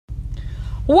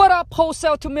What up,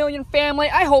 Wholesale to Million family?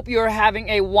 I hope you're having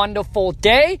a wonderful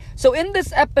day. So in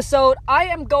this episode, I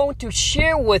am going to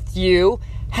share with you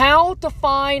how to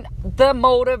find the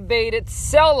motivated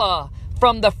seller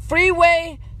from the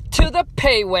freeway to the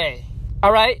payway.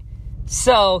 All right?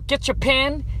 So get your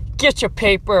pen, get your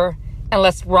paper, and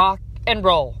let's rock and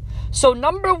roll. So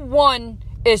number one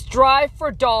is drive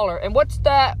for dollar. And what's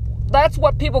that? That's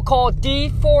what people call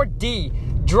D4D.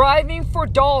 Driving for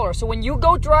dollars. So when you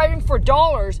go driving for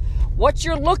dollars, what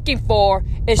you're looking for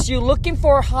is you're looking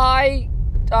for high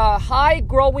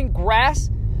growing grass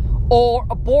or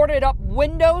boarded up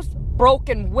windows,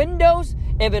 broken windows.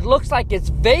 If it looks like it's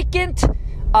vacant, it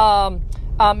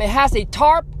has a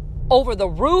tarp over the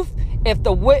roof. If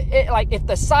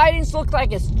the sidings look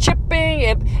like it's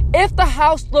chipping, if the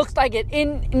house looks like it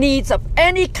in needs of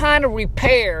any kind of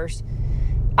repairs,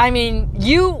 I mean,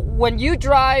 when you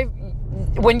drive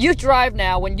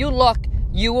now, when you look,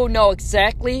 you will know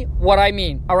exactly what I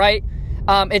mean, all right?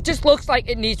 It just looks like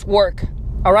it needs work,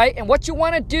 all right? And what you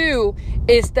want to do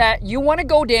is that you want to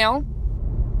go down,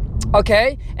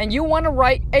 okay? And you want to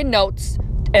write a notes,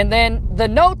 and then the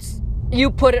notes, you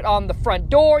put it on the front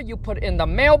door, you put it in the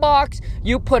mailbox,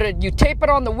 you tape it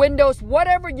on the windows,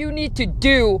 whatever you need to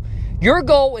do. Your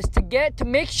goal is to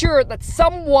make sure that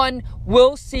someone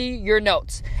will see your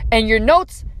notes. And your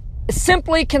notes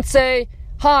simply can say,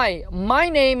 hi, my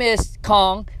name is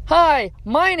Kong. Hi,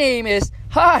 my name is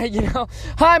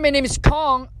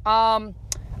Kong.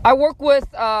 I work with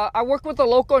a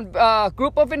local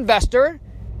group of investors.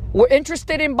 We're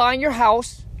interested in buying your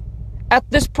house at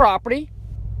this property.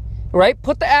 Right?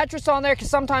 Put the address on there, because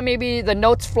sometimes maybe the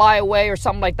notes fly away or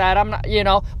something like that. I'm not,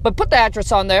 but put the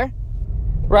address on there.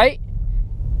 Right?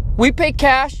 We pay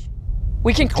cash.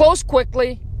 We can close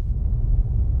quickly.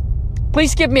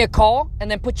 Please give me a call,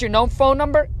 and then put your phone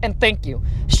number, and thank you.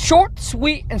 Short,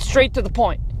 sweet, and straight to the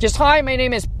point. Just, hi, my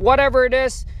name is whatever it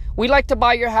is. We'd like to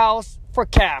buy your house for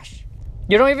cash.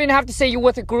 You don't even have to say you're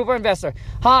with a group of investors.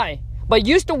 Hi, but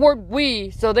use the word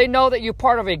we so they know that you're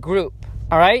part of a group,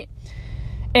 all right?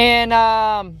 And there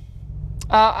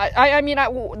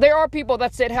are people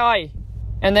that said hi,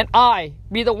 and then I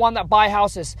be the one that buy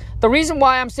houses. The reason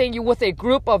why I'm saying you with a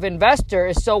group of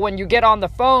investors is so when you get on the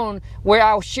phone, where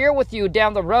I'll share with you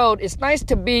down the road, it's nice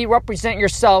to represent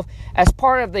yourself as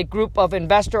part of the group of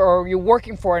investor, or you're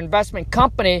working for an investment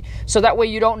company, so that way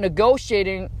you don't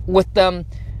negotiating with them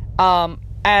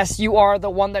as you are the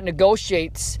one that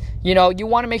negotiates. You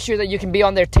want to make sure that you can be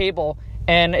on their table.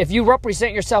 And if you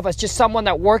represent yourself as just someone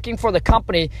that working for the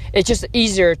company, it's just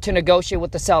easier to negotiate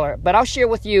with the seller. But I'll share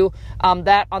with you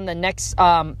that on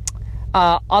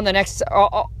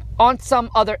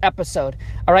some other episode.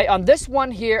 All right. On this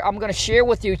one here, I'm going to share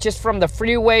with you just from the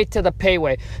freeway to the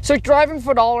payway. So driving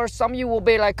for dollars, some of you will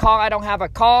be like, I don't have a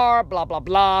car, blah, blah,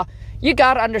 blah. You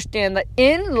got to understand that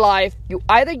in life, you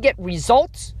either get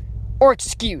results or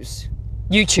excuse.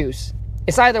 You choose.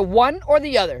 It's either one or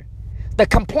the other. The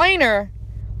complainer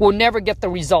will never get the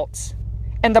results.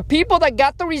 And the people that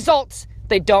got the results,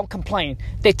 they don't complain.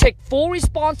 They take full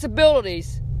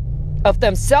responsibilities of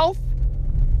themselves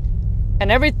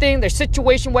and everything, their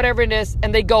situation, whatever it is,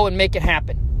 and they go and make it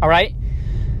happen. All right?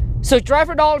 So drive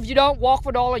for dollar if you don't, walk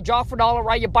for dollar, jog for dollar,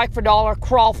 ride your bike for dollar,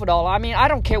 crawl for dollar. I mean, I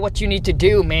don't care what you need to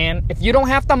do, man. If you don't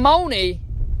have the money,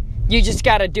 you just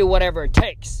got to do whatever it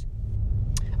takes.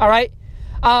 All right?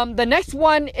 The next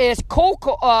one is cold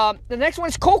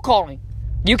calling.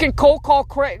 You can cold call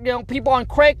people on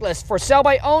Craigslist for sell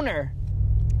by owner.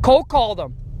 Cold call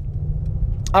them.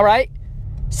 All right?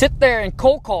 Sit there and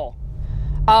cold call.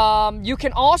 You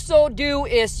can also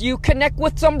you connect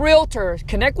with some realtors,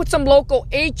 connect with some local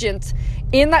agents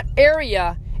in that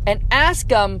area, and ask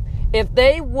them if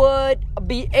they would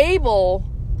be able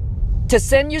to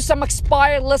send you some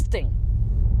expired listing.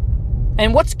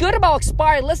 And what's good about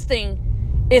expired listing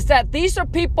is that these are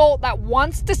people that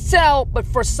wants to sell, but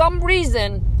for some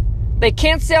reason, they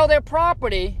can't sell their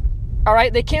property, all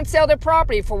right? They can't sell their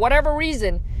property for whatever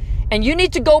reason, and you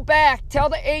need to go back, tell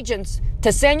the agents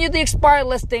to send you the expired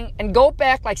listing, and go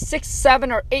back like 6,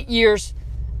 7, or 8 years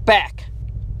back,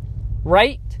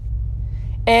 right?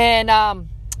 And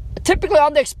typically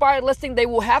on the expired listing, they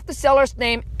will have the seller's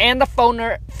name and the phone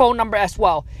number as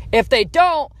well. If they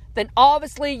don't, then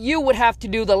obviously you would have to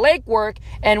do the legwork,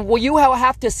 and you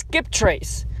have to skip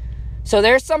trace. So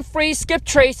there's some free skip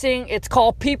tracing. It's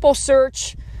called People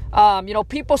Search.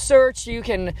 People Search. You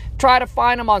can try to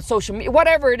find them on social media.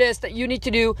 Whatever it is that you need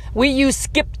to do, we use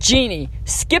Skip Genie.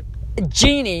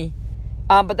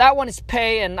 But that one is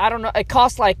pay, and I don't know. It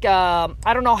costs like I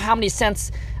don't know how many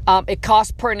cents it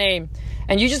costs per name,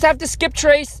 and you just have to skip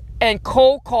trace and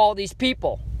cold call these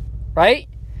people, right?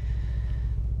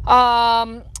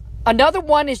 Another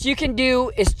one is you can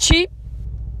do is cheap,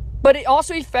 but it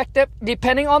also effective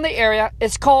depending on the area.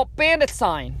 It's called bandit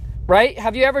sign, right?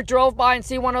 Have you ever drove by and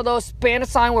see one of those bandit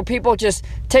sign where people just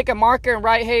take a marker and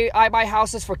write, hey, I buy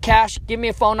houses for cash, give me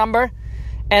a phone number?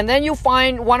 And then you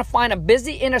want to find a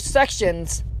busy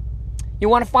intersections. You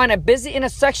want to find a busy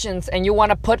intersections and you want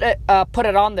to put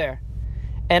it on there.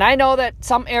 And I know that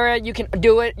some area you can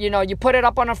do it, you put it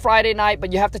up on a Friday night,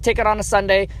 but you have to take it on a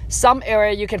Sunday. Some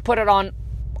area you can put it on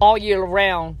all year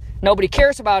round. Nobody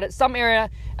cares about it. Some area,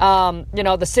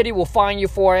 the city will fine you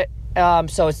for it.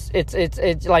 So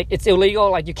it's like it's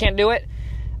illegal, like you can't do it.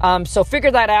 So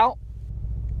figure that out.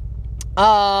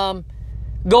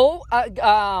 Go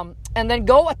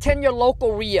attend your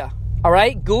local REIA. All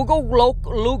right, Google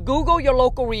your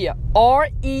local REIA,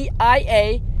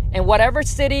 REIA, and whatever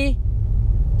states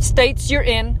you're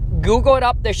in, Google it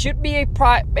up. There should be a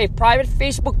private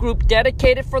Facebook group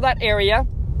dedicated for that area.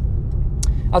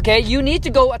 Okay, you need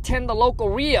to go attend the local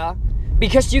REIA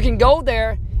because you can go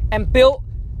there and build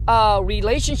a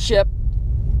relationship,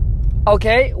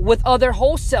 okay, with other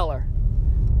wholesaler,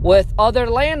 with other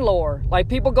landlord. Like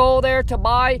people go there to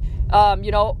buy, a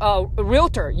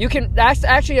realtor. That's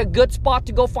actually a good spot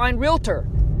to go find realtor.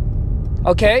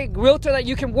 Okay, realtor that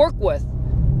you can work with.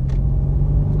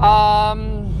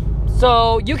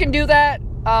 So you can do that.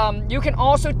 You can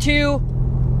also the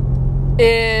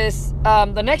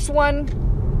next one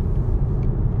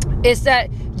is that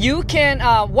you can,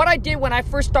 what I did when I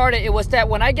first started, it was that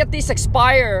when I get these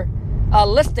expire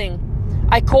listing,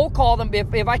 I cold call them.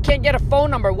 If I can't get a phone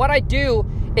number, what I do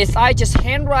is I just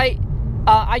handwrite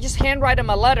them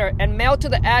a letter and mail to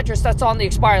the address that's on the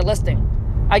expired listing.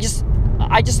 I just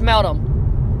mail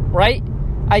them, right?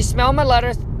 I smell them a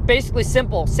letter, basically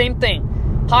simple, same thing.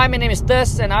 Hi, my name is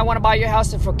this, and I want to buy your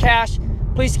house for cash.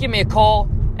 Please give me a call.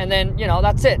 And then,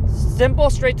 that's it. Simple,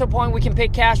 straight to the point. We can pay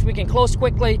cash. We can close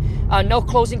quickly. No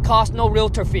closing costs, no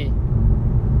realtor fee.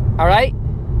 All right?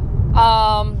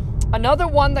 Another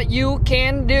one that you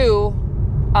can do,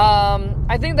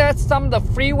 I think that's some of the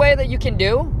free way that you can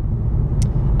do.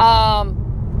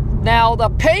 Now, the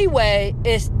pay way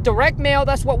is direct mail.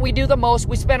 That's what we do the most.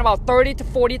 We spend about $30,000 to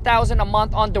 $40,000 a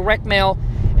month on direct mail.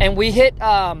 And we hit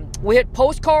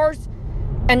postcards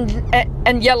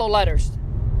and yellow letters.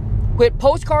 With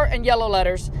postcard and yellow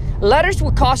letters. Letters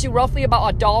would cost you roughly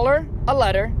about $1 a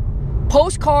letter.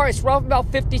 Postcard is roughly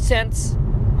about 50 cents.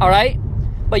 All right?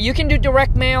 But you can do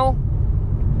direct mail.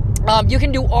 You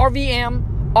can do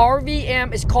RVM.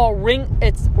 RVM is called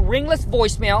ringless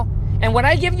voicemail. And when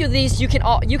I give you these, you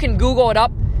can Google it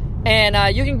up.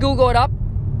 And you can Google it up.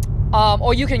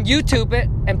 Or you can YouTube it.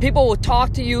 And people will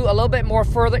talk to you a little bit more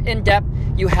further in depth.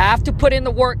 You have to put in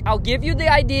the work. I'll give you the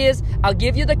ideas. I'll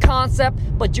give you the concept.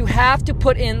 But you have to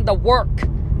put in the work.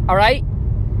 All right?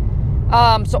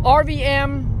 So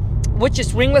RVM, which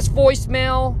is ringless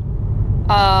voicemail.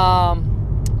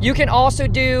 You can also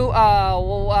do,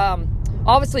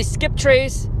 obviously, skip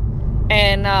trace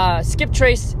and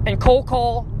cold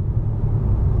call.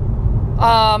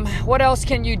 What else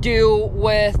can you do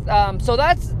with, so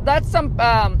that's some,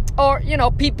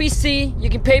 PPC. You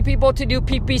can pay people to do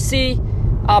PPC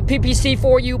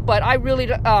for you, but I really,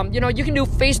 you can do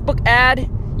Facebook ad.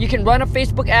 You can run a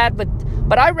Facebook ad,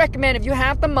 but I recommend if you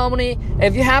have the money,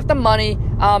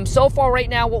 so far right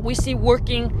now, what we see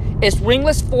working is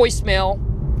ringless voicemail,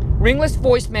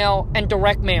 and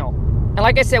direct mail. And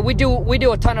like I said, we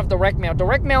do a ton of direct mail.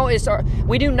 Direct mail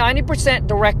we do 90%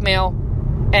 direct mail,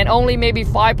 and only maybe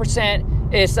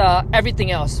 5% is everything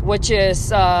else, which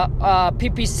is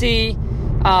PPC.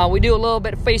 We do a little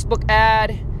bit of Facebook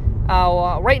ad.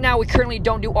 Right now, we currently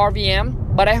don't do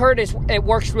RVM, but I heard it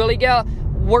works really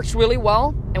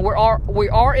well, and we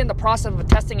are in the process of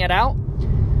testing it out.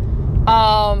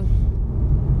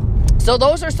 So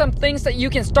those are some things that you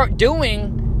can start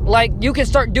doing, like you can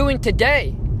start doing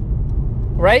today,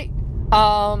 right?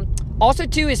 Also,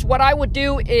 too, is what I would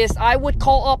do is I would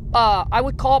call up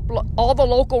all the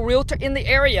local realtor in the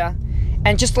area,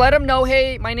 and just let them know,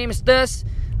 hey, my name is this.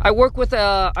 I work with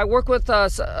a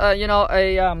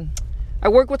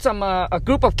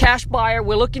group of cash buyer.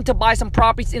 We're looking to buy some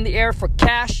properties in the area for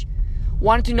cash.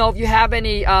 Wanted to know if you have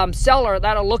any seller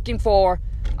that are looking for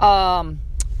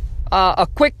a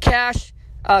quick cash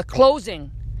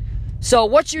closing. So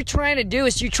what you're trying to do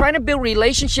is you're trying to build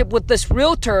relationship with this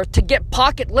realtor to get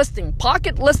pocket listing.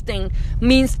 Pocket listing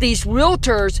means these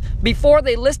realtors, before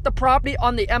they list the property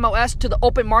on the MLS to the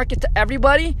open market to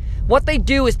everybody, what they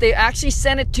do is they actually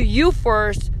send it to you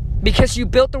first because you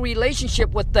built the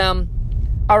relationship with them.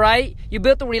 All right? You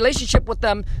built the relationship with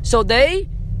them, so they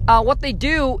what they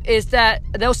do is that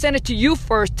they'll send it to you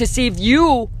first to see if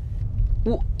you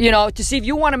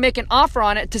want to make an offer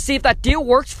on it, to see if that deal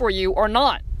works for you or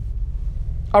not.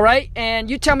 All right. And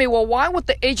you tell me, well, why would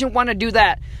the agent want to do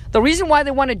that? The reason why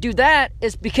they want to do that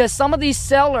is because some of these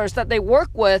sellers that they work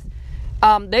with,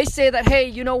 they say that, hey,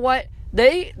 you know what?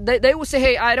 They will say,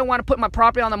 hey, I don't want to put my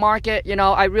property on the market.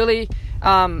 I really,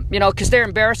 because they're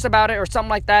embarrassed about it or something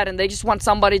like that. And they just want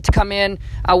somebody to come in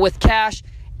with cash.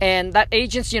 And that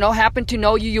agents, happen to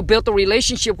know you. You built a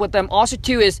relationship with them. Also,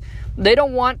 too, is they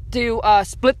don't want to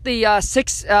split the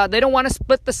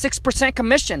 6%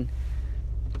 commission.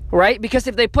 Right? Because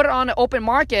if they put it on the open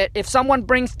market, if someone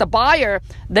brings the buyer,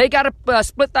 they got to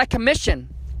split that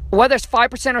commission, whether it's 5%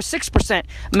 or 6%.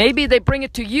 Maybe they bring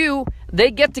it to you,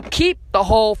 they get to keep the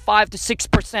whole 5 to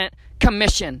 6%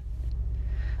 commission.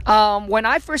 When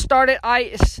I first started,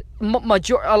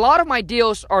 a lot of my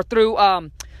deals are through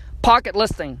pocket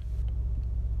listing.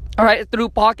 All right, through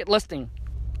pocket listing.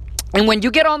 And when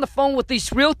you get on the phone with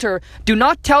these realtor, do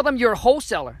not tell them you're a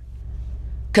wholesaler.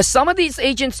 Because some of these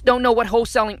agents don't know what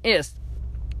wholesaling is.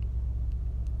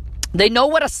 They know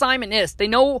what assignment is. They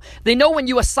know when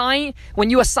you assign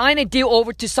a deal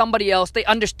over to somebody else, they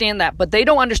understand that. But they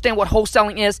don't understand what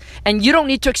wholesaling is, and you don't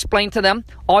need to explain to them.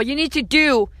 All you need to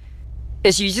do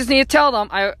is you just need to tell them,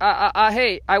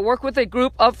 hey, I work with a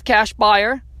group of cash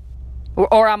buyer,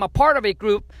 or I'm a part of a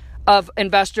group of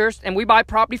investors, and we buy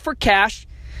property for cash.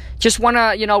 Just want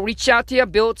to, reach out to you,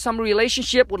 build some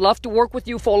relationship. Would love to work with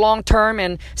you for long term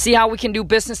and see how we can do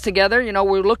business together.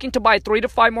 We're looking to buy 3 to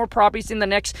 5 more properties in the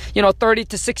next, 30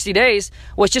 to 60 days.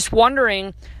 Was just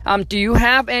wondering, do you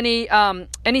have any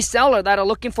seller that are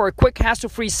looking for a quick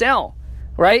hassle-free sale,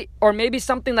 right? Or maybe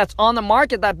something that's on the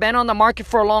market, that's been on the market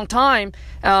for a long time,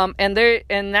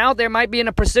 and now they might be in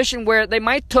a position where they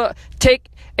might take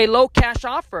a low cash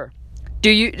offer.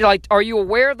 Are you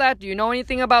aware of that? Do you know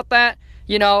anything about that?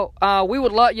 We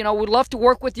would love to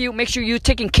work with you. Make sure you're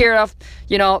taken care of,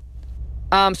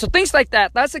 so things like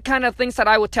that. That's the kind of things that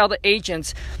I would tell the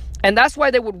agents. And that's why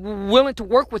they would willing to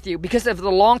work with you, because of the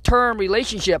long-term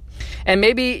relationship. And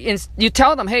maybe you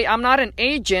tell them, hey, I'm not an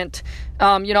agent.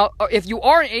 If you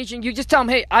are an agent, you just tell them,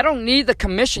 hey, I don't need the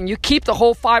commission. You keep the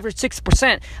whole 5 or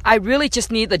 6%. I really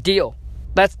just need the deal.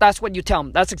 That's what you tell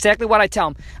them. That's exactly what I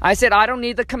tell them. I said, I don't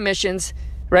need the commissions,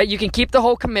 right? You can keep the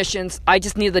whole commissions. I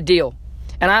just need the deal.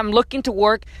 And I'm looking to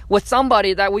work with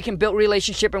somebody that we can build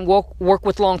relationship and work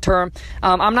with long term.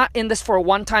 I'm not in this for a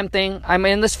one-time thing. I'm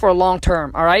in this for a long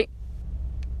term, all right?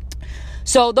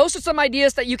 So those are some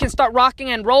ideas that you can start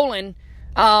rocking and rolling,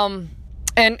 and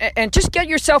just get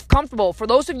yourself comfortable. For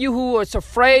those of you who are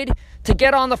afraid to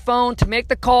get on the phone, to make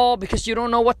the call because you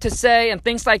don't know what to say and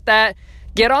things like that,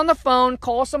 get on the phone,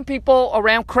 call some people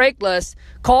around Craigslist,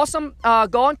 go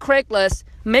on Craigslist,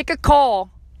 make a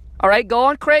call. All right, go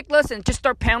on Craigslist and just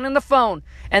start pounding the phone.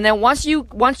 And then once you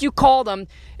call them,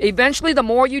 eventually the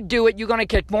more you do it, you're going to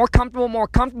get more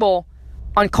comfortable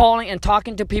on calling and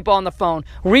talking to people on the phone.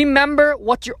 Remember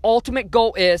what your ultimate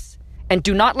goal is, and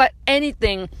do not let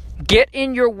anything get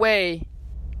in your way.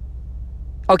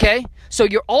 Okay? So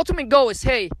your ultimate goal is,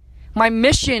 hey, my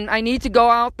mission, I need to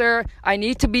go out there. I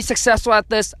need to be successful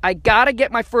at this. I got to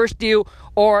get my first deal,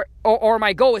 or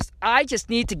my goal is I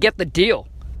just need to get the deal.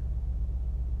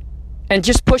 And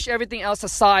just push everything else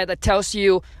aside that tells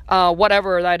you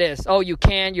whatever that is. Oh, you're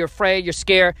afraid, you're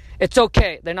scared. It's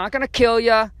okay. They're not going to kill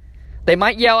you. They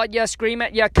might yell at you, scream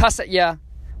at you, cuss at you.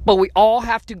 But we all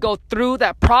have to go through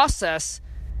that process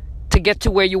to get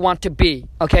to where you want to be.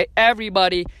 Okay?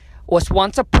 Everybody was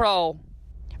once a pro.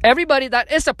 Everybody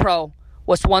that is a pro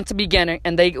was once a beginner.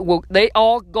 And they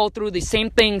all go through the same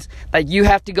things that you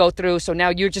have to go through. So now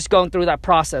you're just going through that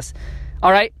process.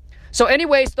 All right? So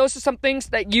anyways, those are some things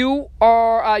that you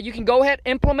can go ahead,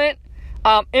 implement.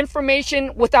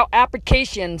 Information without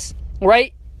applications,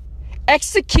 right?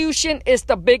 Execution is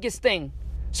the biggest thing.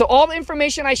 So all the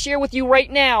information I share with you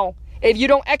right now, if you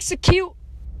don't execute,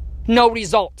 no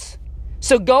results.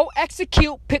 So go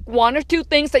execute. Pick 1 or 2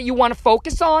 things that you want to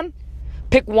focus on.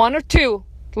 Pick 1 or 2.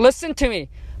 Listen to me.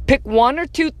 Pick 1 or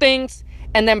 2 things,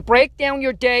 and then break down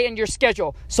your day and your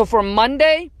schedule. So for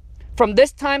Monday, from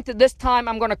this time to this time,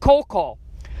 I'm going to cold call.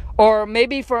 Or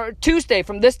maybe for Tuesday,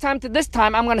 from this time to this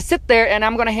time, I'm going to sit there and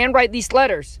I'm going to handwrite these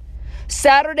letters.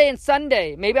 Saturday and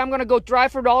Sunday, maybe I'm going to go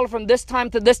drive for a dollar from this time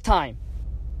to this time.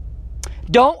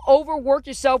 Don't overwork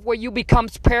yourself where you become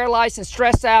paralyzed and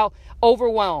stressed out,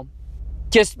 overwhelmed.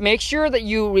 Just make sure that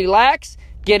you relax,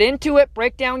 get into it,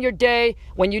 break down your day.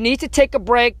 When you need to take a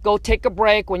break, go take a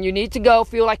break. When you need to go,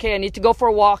 feel like, hey, I need to go for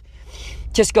a walk,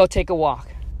 just go take a walk.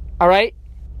 All right?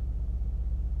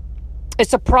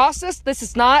 It's a process. This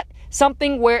is not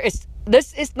something where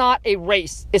this is not a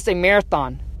race, it's a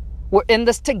marathon. We're in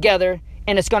this together,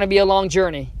 and it's going to be a long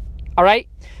journey. All right?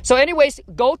 So anyways,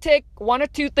 go take one or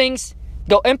two things,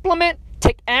 go implement,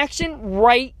 take action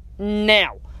right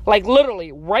now. Like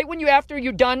literally, right when after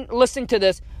you're done listening to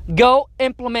this, go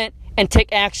implement and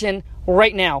take action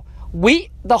right now.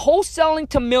 The Wholesaling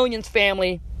to Millions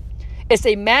family is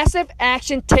a massive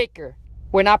action taker.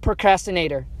 We're not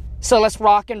procrastinator. So let's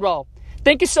rock and roll.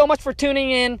 Thank you so much for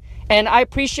tuning in, and I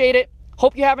appreciate it.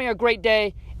 Hope you're having a great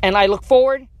day, and I look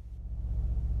forward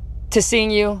to seeing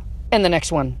you in the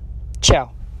next one.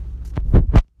 Ciao.